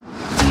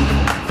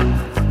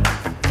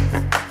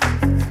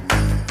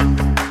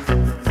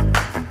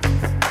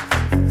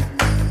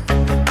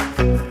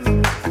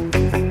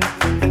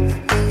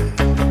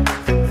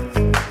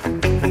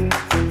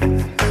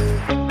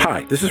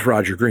This is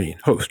Roger Green,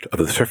 host of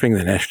the Surfing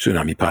the NASH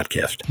Tsunami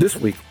podcast. This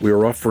week, we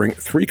are offering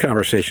 3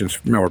 conversations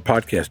from our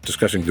podcast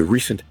discussing the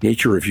recent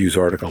Nature Reviews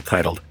article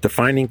titled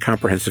Defining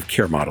Comprehensive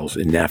Care Models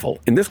in NAFLD.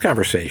 In this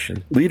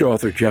conversation, lead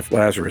author Jeff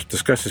Lazarus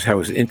discusses how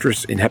his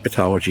interest in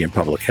hepatology and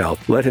public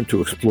health led him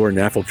to explore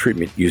NAFLD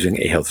treatment using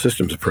a health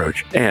systems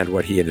approach and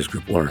what he and his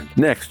group learned.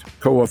 Next,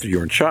 co-author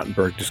Jörn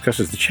Schattenberg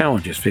discusses the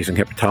challenges facing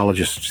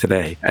hepatologists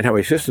today and how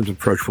a systems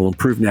approach will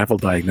improve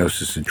NAFLD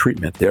diagnosis and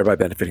treatment, thereby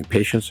benefiting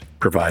patients,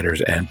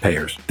 providers, and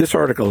payers. This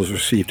article has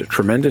received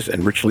tremendous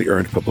and richly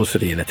earned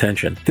publicity and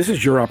attention. This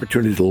is your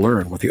opportunity to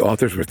learn what the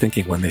authors were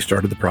thinking when they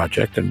started the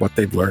project and what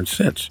they've learned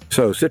since.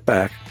 So sit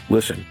back,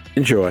 listen,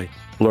 enjoy,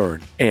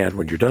 learn, and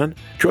when you're done,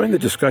 join the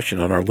discussion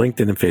on our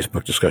LinkedIn and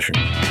Facebook discussion.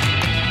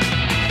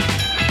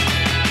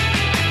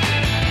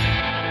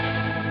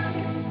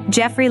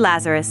 Jeffrey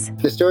Lazarus.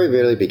 The story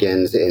really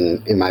begins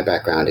in my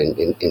background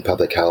in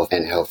public health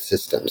and health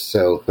systems.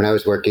 So when I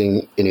was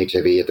working in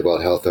HIV at the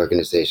World Health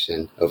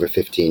Organization over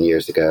 15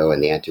 years ago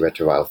and the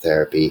antiretroviral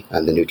therapy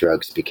and the new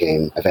drugs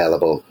became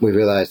available, we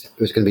realized it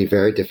was going to be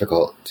very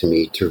difficult to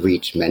me to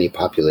reach many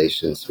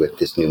populations with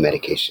this new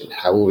medication.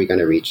 How were we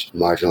going to reach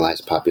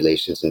marginalized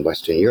populations in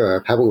Western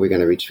Europe? How were we going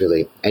to reach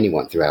really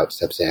anyone throughout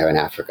sub-Saharan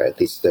Africa, at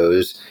least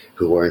those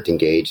who weren't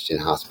engaged in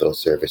hospital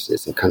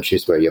services in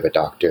countries where you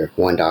have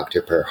one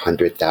doctor per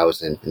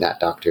 100,000, and that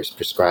doctor's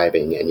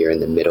prescribing, and you're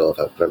in the middle of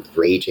a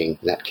raging,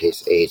 in that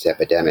case, AIDS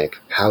epidemic.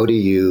 How do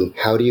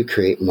you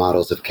create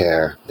models of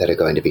care that are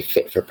going to be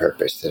fit for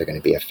purpose, that are going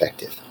to be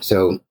effective?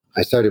 So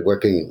I started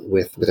working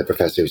with a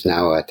professor who's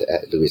now at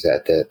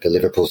the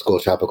Liverpool School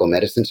of Tropical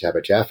Medicine,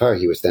 Shabar Jafar.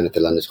 He was then at the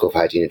London School of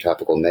Hygiene and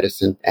Tropical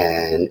Medicine.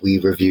 And we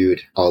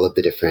reviewed all of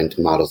the different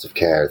models of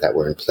care that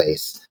were in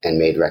place and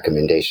made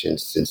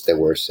recommendations since there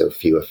were so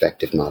few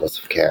effective models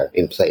of care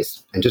in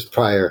place. And just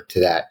prior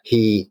to that,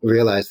 he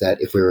realized that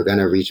if we were going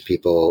to reach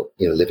people,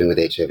 living with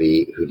HIV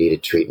who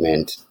needed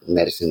treatment,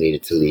 medicine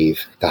needed to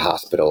leave the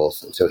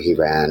hospitals. And so he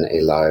ran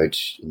a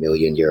large €1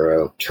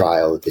 million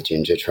trial, the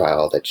Ginger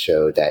trial, that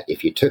showed that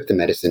if you took the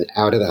medicine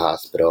out of the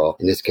hospital,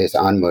 in this case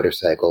on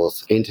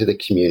motorcycles, into the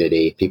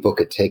community, people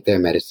could take their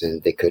medicine,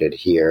 they could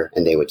adhere,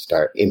 and they would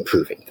start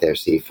improving. Their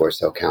CD4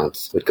 cell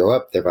counts would go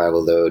up, their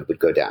viral load would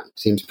go down.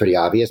 Seems pretty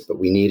obvious, but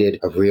we needed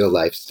a real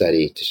life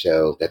study to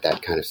show that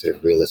kind of sort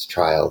of realist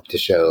trial to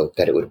show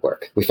that it would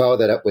work. We followed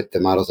that up with the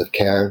models of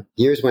care.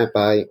 Years went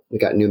by, we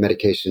got new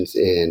medications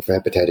in for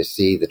hepatitis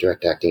C, the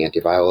direct acting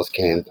antivirals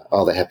came,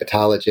 all the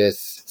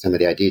hepatologists, some of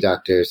the ID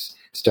doctors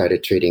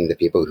started treating the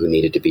people who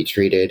needed to be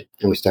treated.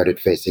 And we started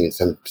facing in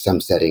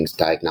some settings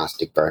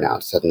diagnostic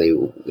burnout. Suddenly,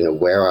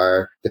 where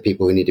are the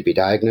people who need to be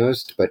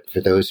diagnosed? But for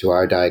those who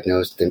are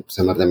diagnosed,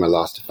 some of them are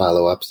lost to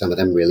follow up. Some of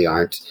them really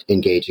aren't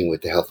engaging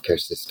with the healthcare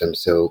system.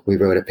 So we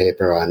wrote a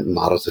paper on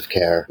models of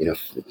care,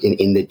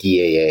 in the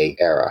DAA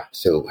era.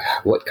 So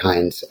what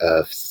kinds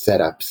of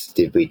setups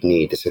did we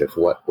need to sort of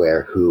what,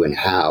 where, who, and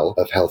how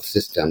of health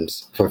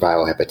systems for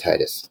viral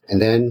hepatitis?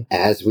 And then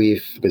as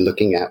we've been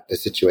looking at the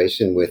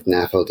situation with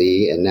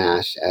NAFLD and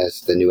NASH,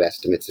 as the new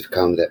estimates have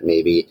come that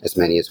maybe as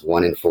many as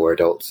 1 in 4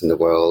 adults in the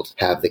world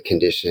have the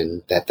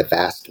condition, that the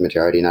vast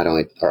majority not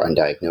only are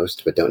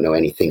undiagnosed, but don't know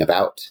anything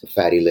about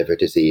fatty liver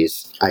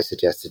disease, I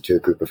suggested to a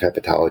group of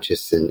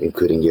hepatologists,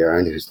 including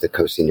Jörn, who's the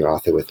co-senior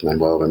author with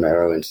Manuel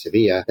Romero in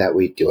Sevilla, that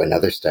we do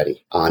another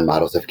study on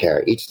models of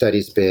care. Each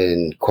study's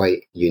been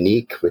quite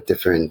unique with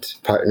different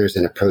partners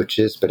and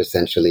approaches, but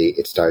essentially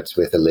it starts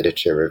with a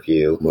literature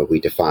review where we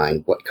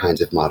define what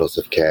kinds of models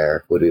of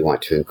care would we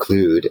want to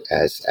include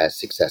as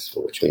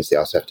successful, which means they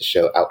also have to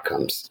show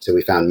outcomes. So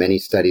we found many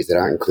studies that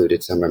aren't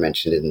included, some are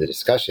mentioned in the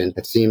discussion,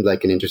 that seemed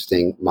like an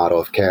interesting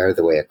model of care,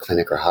 the way a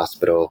clinic or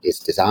hospital is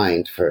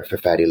designed for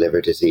fatty liver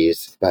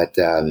disease, but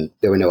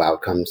there were no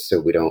outcomes,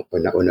 so we're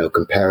no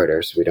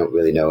comparators. We don't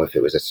really know if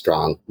it was a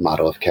strong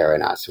model of care or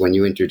not. So when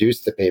you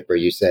introduced the paper,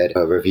 you said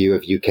a review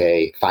of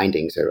UK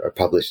findings or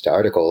published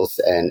articles,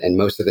 and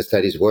most of the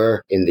studies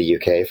were in the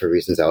UK for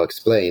reasons I'll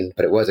explain,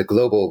 but it was a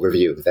global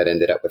review that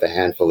ended up with a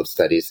handful of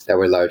studies that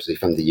were largely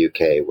from the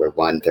UK, where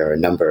there are a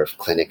number of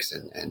clinics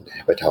and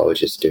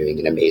hepatologists doing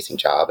an amazing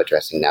job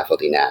addressing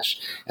NAFLD-NASH,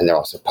 and they're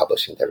also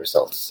publishing their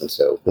results. And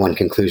so one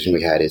conclusion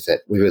we had is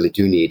that we really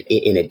do need,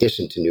 in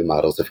addition to new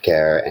models of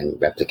care and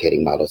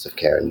replicating models of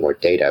care and more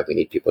data, we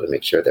need people to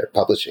make sure they're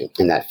publishing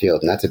in that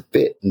field. And that's a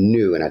bit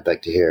new, and I'd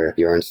like to hear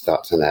Jörn's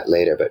thoughts on that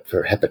later. But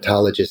for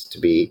hepatologists to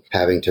be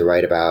having to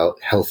write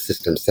about health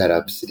system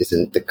setups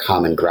isn't the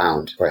common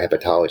ground for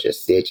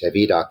hepatologists. The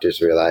HIV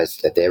doctors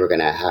realized that they were going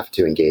to have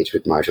to engage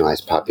with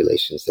marginalized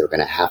populations. They were going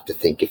to have to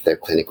think if their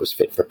clinic was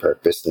fit for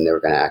purpose, and they were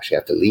going to actually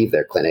have to leave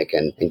their clinic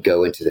and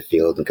go into the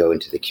field and go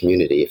into the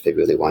community if they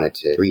really wanted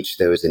to reach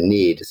those in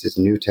need. This is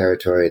new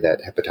territory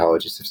that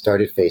hepatologists have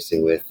started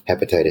facing with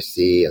hepatitis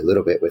C, a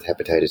little bit with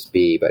hepatitis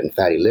B, but in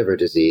fatty liver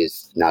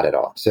disease, not at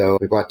all. So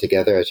we brought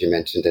together, as you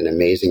mentioned, an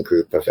amazing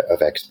group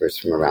of experts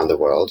from around the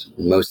world,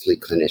 mostly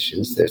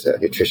clinicians. There's a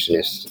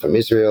nutritionist from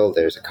Israel,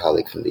 there's a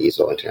colleague from the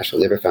EASL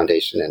International Liver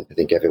Foundation, and I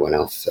think everyone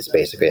else is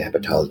basically a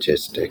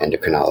hepatologist,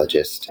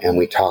 endocrinologist. And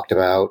we talked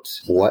about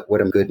what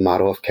would a good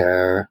model of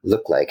care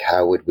look like?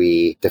 How would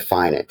we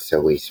define it?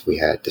 So we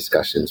had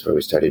discussions where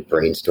we started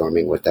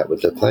brainstorming what that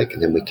would look like.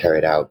 And then we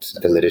carried out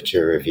the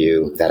literature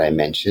review that I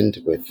mentioned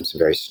with some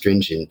very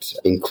stringent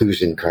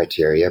inclusion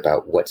criteria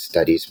about what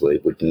studies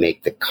would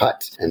make the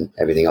cut, and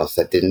everything else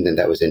that didn't and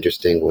that was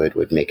interesting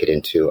would make it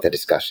into the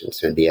discussion.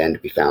 So in the end,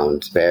 we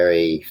found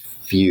very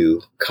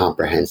few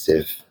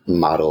comprehensive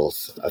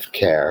models of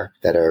care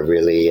that are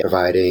really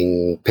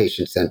providing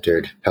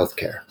patient-centered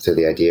healthcare. So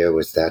the idea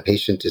was that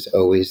patient is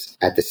always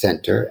at the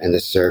center and the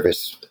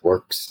service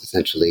works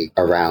essentially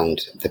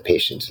around the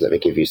patient. So let me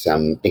give you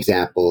some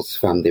examples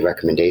from the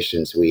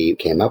recommendations we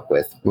came up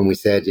with. When we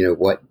said,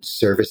 what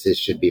services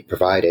should be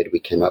provided, we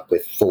came up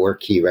with 4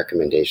 key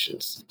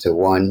recommendations. So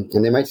one,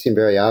 and they might seem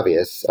very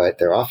obvious, but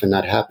they're often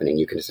not happening.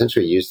 You can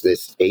essentially use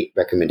this 8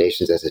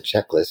 recommendations as a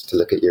checklist to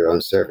look at your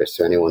own service.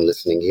 So anyone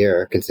listening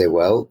here can say,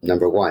 well,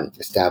 number 1,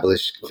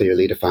 establish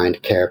clearly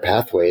defined care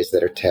pathways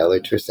that are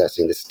tailored to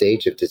assessing the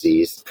stage of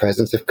disease,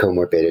 presence of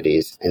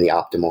comorbidities, and the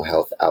optimal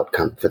health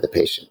outcome for the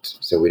patient.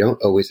 So we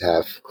don't always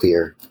have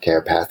clear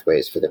care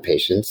pathways for the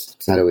patients.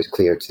 It's not always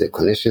clear to the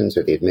clinicians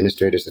or the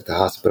administrators at the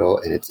hospital,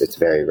 and it's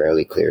very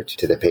rarely clear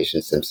to the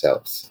patients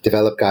themselves.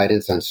 Develop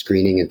guidance on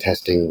screening and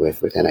testing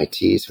with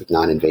NITs, with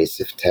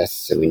non-invasive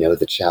tests. And we know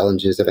the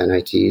challenges of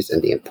NITs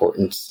and the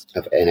importance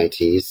of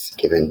NITs,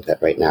 given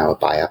that right now a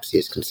biopsy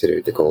is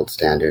considered the gold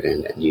standard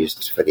and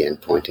used for the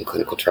endpoint in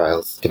clinical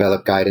trials.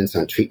 Develop guidance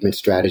on treatment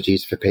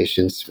strategies for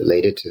patients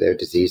related to their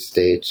disease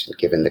stage. And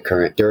given the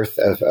current dearth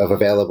of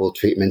available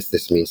treatments,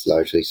 this means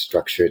largely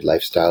structured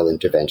lifestyle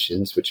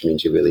interventions, which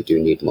means you really do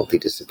need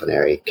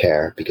multidisciplinary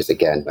care because,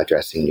 again,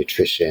 addressing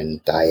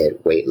nutrition,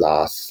 diet, weight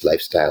loss,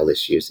 lifestyle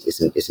issues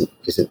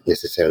isn't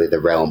necessarily the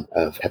realm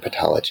of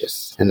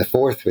hepatologists. And the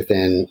fourth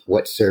within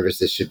what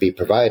services should be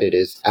provided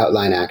is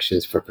outline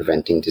actions for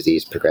preventing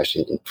disease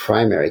progression in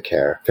primary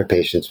care for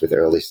patients with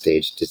early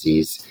stage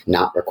disease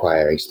not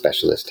requiring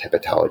specialist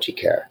hepatology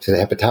care. So the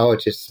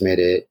hepatologists made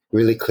it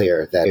really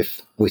clear that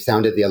if we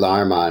sounded the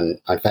alarm on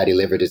fatty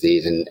liver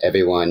disease and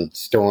everyone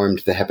stormed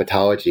the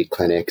hepatology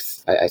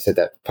clinics, I said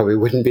that probably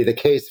wouldn't be the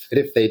case. But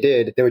if they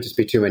did, there would just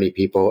be too many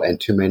people and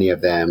too many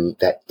of them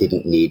that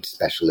didn't need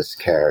specialist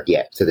care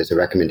yet. So there's a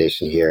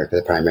recommendation here for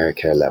the primary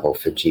care level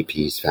for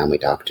GPs, family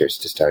doctors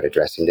to start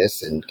addressing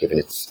this. And given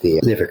it's the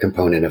liver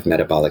component of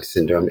metabolic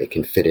syndrome, it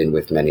can fit in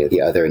with many of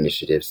the other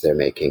initiatives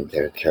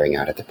they're carrying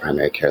out at the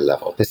primary care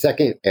level. The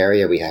second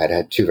area we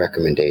had 2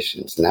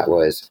 recommendations, and that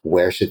was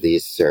where should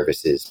these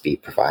services be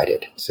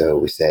provided? So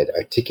we said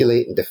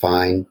articulate and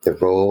define the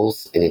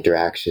roles and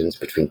interactions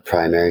between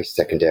primary,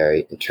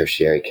 secondary, and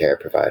tertiary care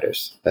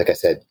providers. Like I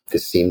said,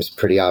 this seems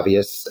pretty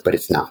obvious, but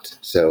it's not.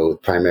 So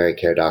primary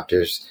care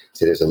doctors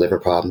say there's a liver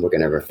problem, we're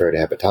going to refer to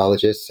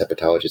hepatologists.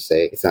 Hepatologists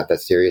say it's not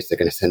that serious, they're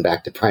going to send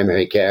back to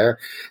primary care,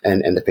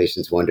 and the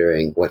patient's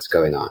wondering what's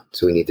going on.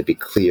 So we need to be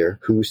clear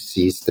who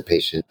sees the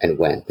patient and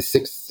when. The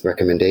 6th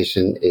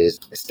recommendation is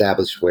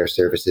establish where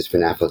services for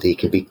NAFLD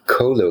can be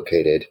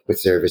co-located with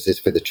services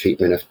for the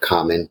treatment of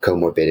common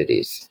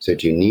comorbidities. So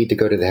do you need to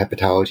go to the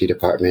hepatology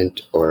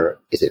department, or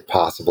is it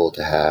possible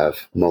to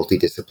have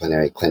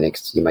multidisciplinary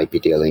clinics? You might be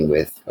dealing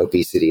with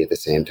obesity at the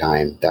same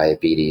time,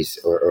 diabetes,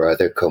 or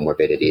other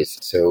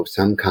comorbidities. So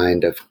some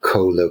kind of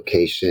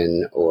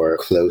co-location or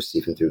close,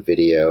 even through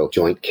video,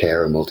 joint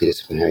care or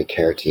multidisciplinary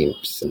care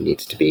teams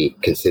needs to be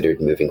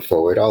considered moving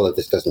forward. All of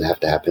this doesn't have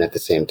to happen at the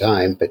same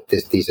time, but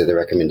these are the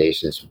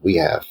recommendations we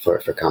have for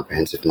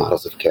comprehensive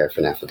models of care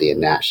for NAFLD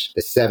and NASH.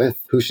 The 7th,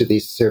 who should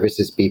these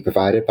services be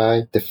provided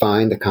by?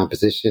 Define the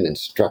composition and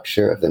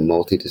structure of the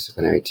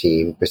multidisciplinary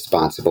team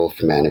responsible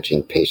for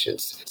managing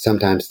patients.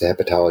 Sometimes the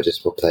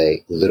hepatologist will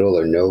play little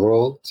or no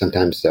role.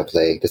 Sometimes they'll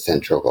play the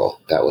central role.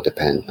 That will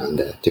depend on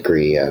the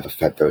degree of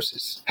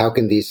fibrosis. How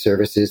can these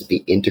services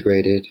be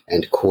integrated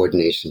and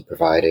coordination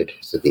provided?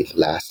 So the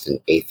last and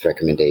 8th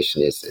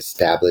recommendation is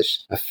establish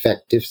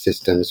effective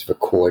systems for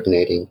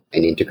coordinating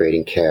and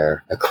integrating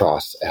care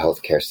across a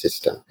healthcare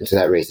system. And so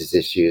that raises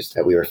issues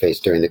that we were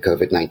faced during the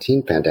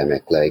COVID-19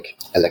 pandemic, like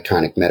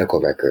electronic medical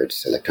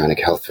records, electronic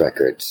health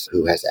records,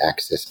 who has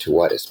access to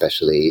what,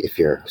 especially if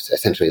you're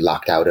essentially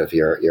locked out of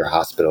your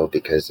hospital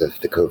because of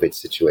the COVID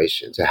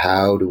situation. So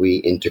how do we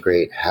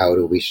integrate? How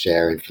do we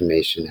share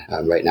information?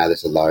 Right now,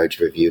 there's a large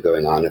review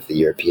going on of the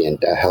European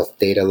health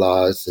data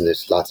laws, and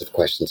there's lots of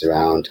questions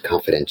around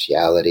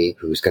confidentiality,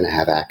 who's going to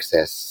have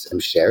access, who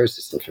shares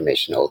this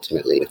information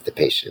ultimately with the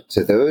patient.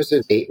 So those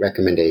are 8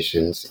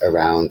 recommendations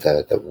around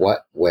the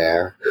what,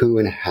 where, who,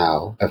 and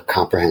how of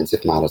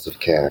comprehensive models of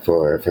care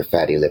for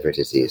fatty liver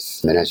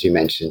disease. And as you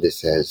mentioned,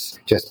 this has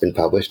just been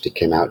published. It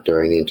came out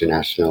during the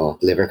International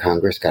Liver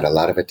Congress, got a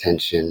lot of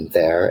attention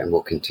there, and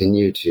will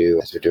continue to,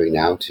 as we're doing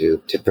now,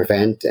 to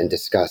prevent and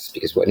discuss,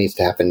 because what needs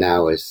to happen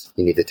now is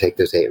you need to take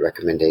those 8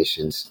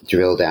 recommendations,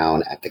 drill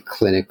down at the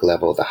clinic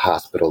level, the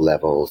hospital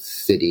level,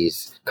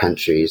 cities,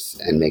 countries,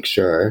 and make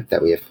sure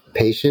that we have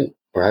patient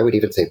or I would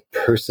even say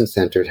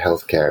person-centered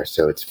healthcare.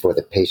 So it's for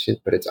the patient,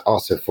 but it's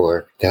also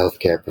for the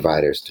healthcare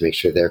providers to make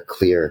sure they're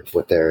clear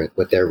what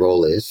their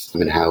role is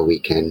and how we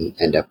can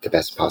end up the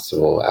best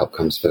possible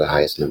outcomes for the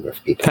highest number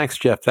of people. Thanks,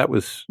 Jeff. That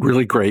was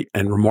really great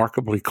and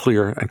remarkably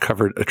clear and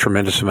covered a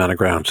tremendous amount of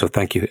ground. So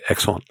thank you.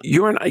 Excellent.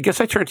 Jørn, I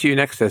guess I turn to you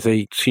next as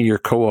a senior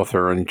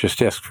co-author and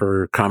just ask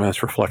for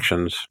comments,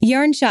 reflections.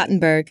 Jørn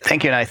Schattenberg.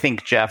 Thank you. And I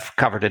think Jeff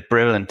covered it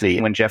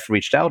brilliantly. When Jeff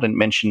reached out and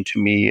mentioned to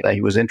me that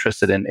he was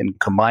interested in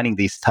combining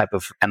these type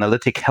of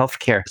analytic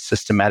healthcare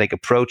systematic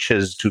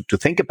approaches to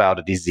think about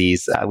a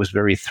disease, I was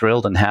very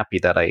thrilled and happy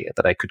that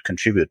I could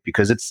contribute,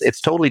 because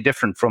it's totally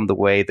different from the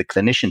way the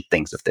clinician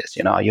thinks of this.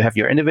 You know, you have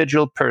your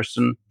individual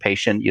person,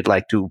 patient, you'd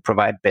like to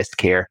provide best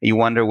care. You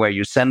wonder where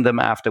you send them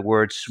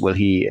afterwards. Will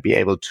he be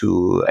able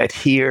to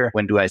adhere?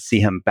 When do I see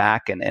him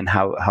back? And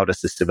how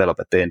does this develop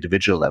at the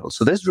individual level?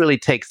 So this really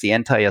takes the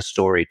entire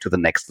story to the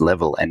next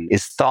level and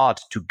is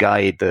thought to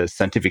guide the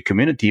scientific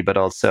community, but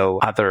also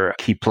other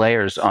key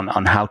players on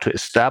how to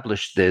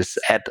establish this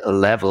at a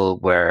level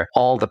where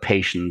all the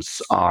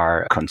patients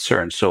are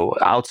concerned. So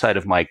outside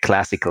of my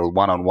classical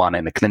one-on-one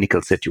in a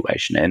clinical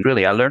situation. And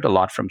really, I learned a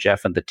lot from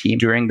Jeff and the team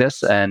during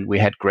this. And we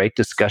had great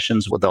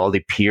discussions with all the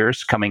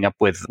peers coming up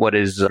with what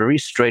is very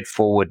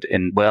straightforward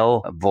and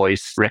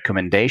well-voiced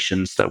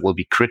recommendations that will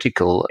be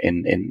critical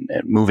in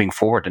moving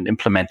forward and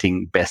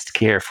implementing best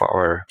care for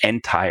our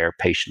entire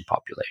patient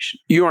population.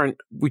 Jørn,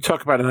 we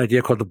talk about an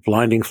idea called the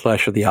blinding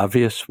flash of the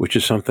obvious, which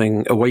is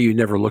a way you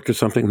never looked at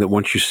something that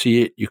once you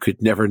see it, you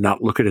could never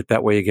not look at it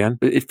that way again.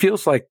 It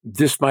feels like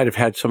this might have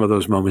had some of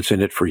those moments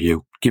in it for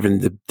you, given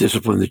the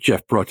discipline that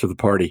Jeff brought to the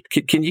party.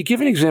 Can you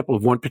give an example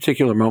of one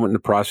particular moment in the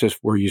process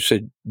where you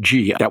said,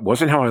 gee, that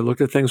wasn't how I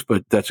looked at things,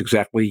 but that's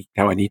exactly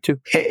how I need to?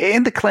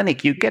 In the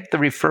clinic, you get the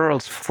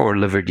referrals for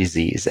liver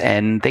disease,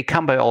 and they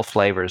come by all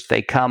flavors.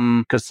 They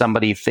come because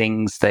somebody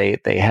thinks they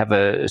have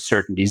a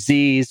certain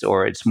disease,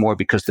 or it's more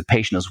because the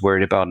patient is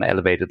worried about an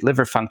elevated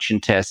liver function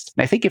test.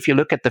 And I think if you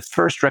look at the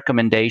first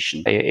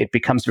recommendation, it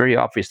becomes very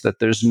obvious that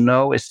there's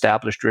no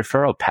established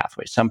referral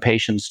pathway. Some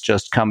patients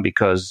just come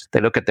because they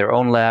look at their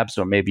own labs,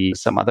 or maybe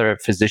some other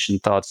physician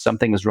thought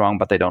something is wrong,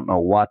 but they don't know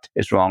what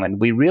is wrong. And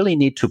we really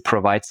need to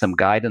provide some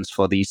guidance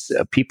for these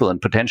people,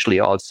 and potentially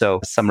also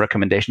some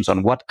recommendations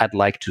on what I'd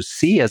like to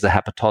see as a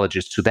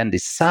hepatologist to then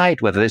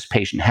decide whether this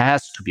patient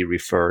has to be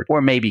referred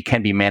or maybe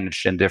can be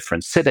managed in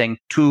different setting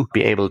to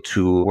be able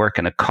to work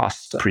in a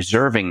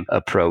cost-preserving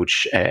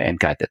approach and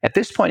guide that. At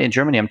this point in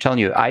Germany, I'm telling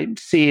you, I'm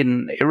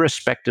seeing,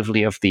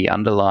 irrespectively of the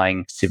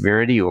underlying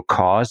severity or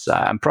cause,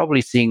 I'm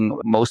probably seeing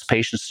most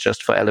patients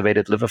just for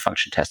elevated liver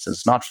function tests.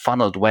 It's not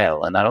funneled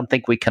well, and I don't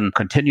think we can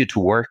continue to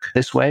work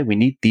this way. We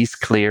need these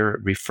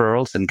clear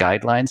referrals and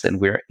guidelines, and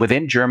we're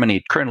within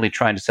Germany currently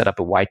trying to set up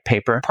a white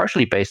paper,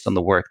 partially based on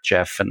the work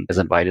Jeff has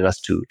invited us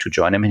to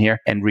join him in here,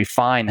 and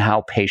refine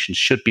how patients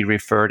should be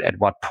referred, at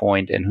what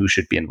point, and who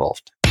should be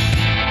involved.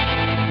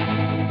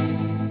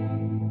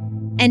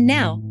 And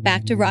now,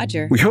 back to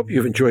Roger. We hope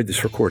you've enjoyed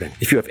this recording.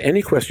 If you have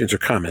any questions or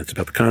comments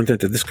about the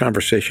content of this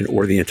conversation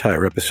or the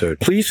entire episode,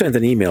 please send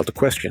an email to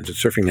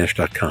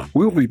questions@surfingnash.com.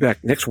 We will be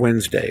back next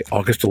Wednesday,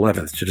 August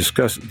 11th, to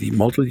discuss the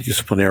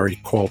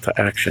multidisciplinary call to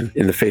action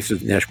in the face of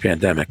the NASH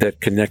pandemic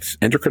that connects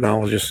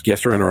endocrinologists,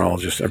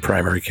 gastroenterologists, and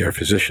primary care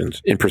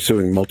physicians in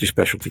pursuing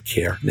multi-specialty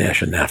care,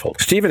 NASH and NAFLD.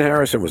 Stephen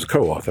Harrison was a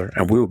co-author,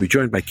 and we will be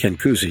joined by Ken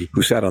Kuzi,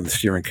 who sat on the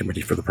steering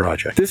committee for the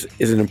project. This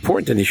is an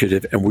important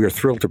initiative, and we are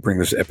thrilled to bring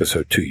this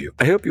episode to you.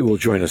 I hope you will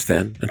join us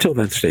then. Until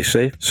then, stay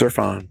safe, surf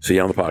on. See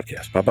you on the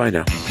podcast. Bye-bye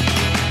now.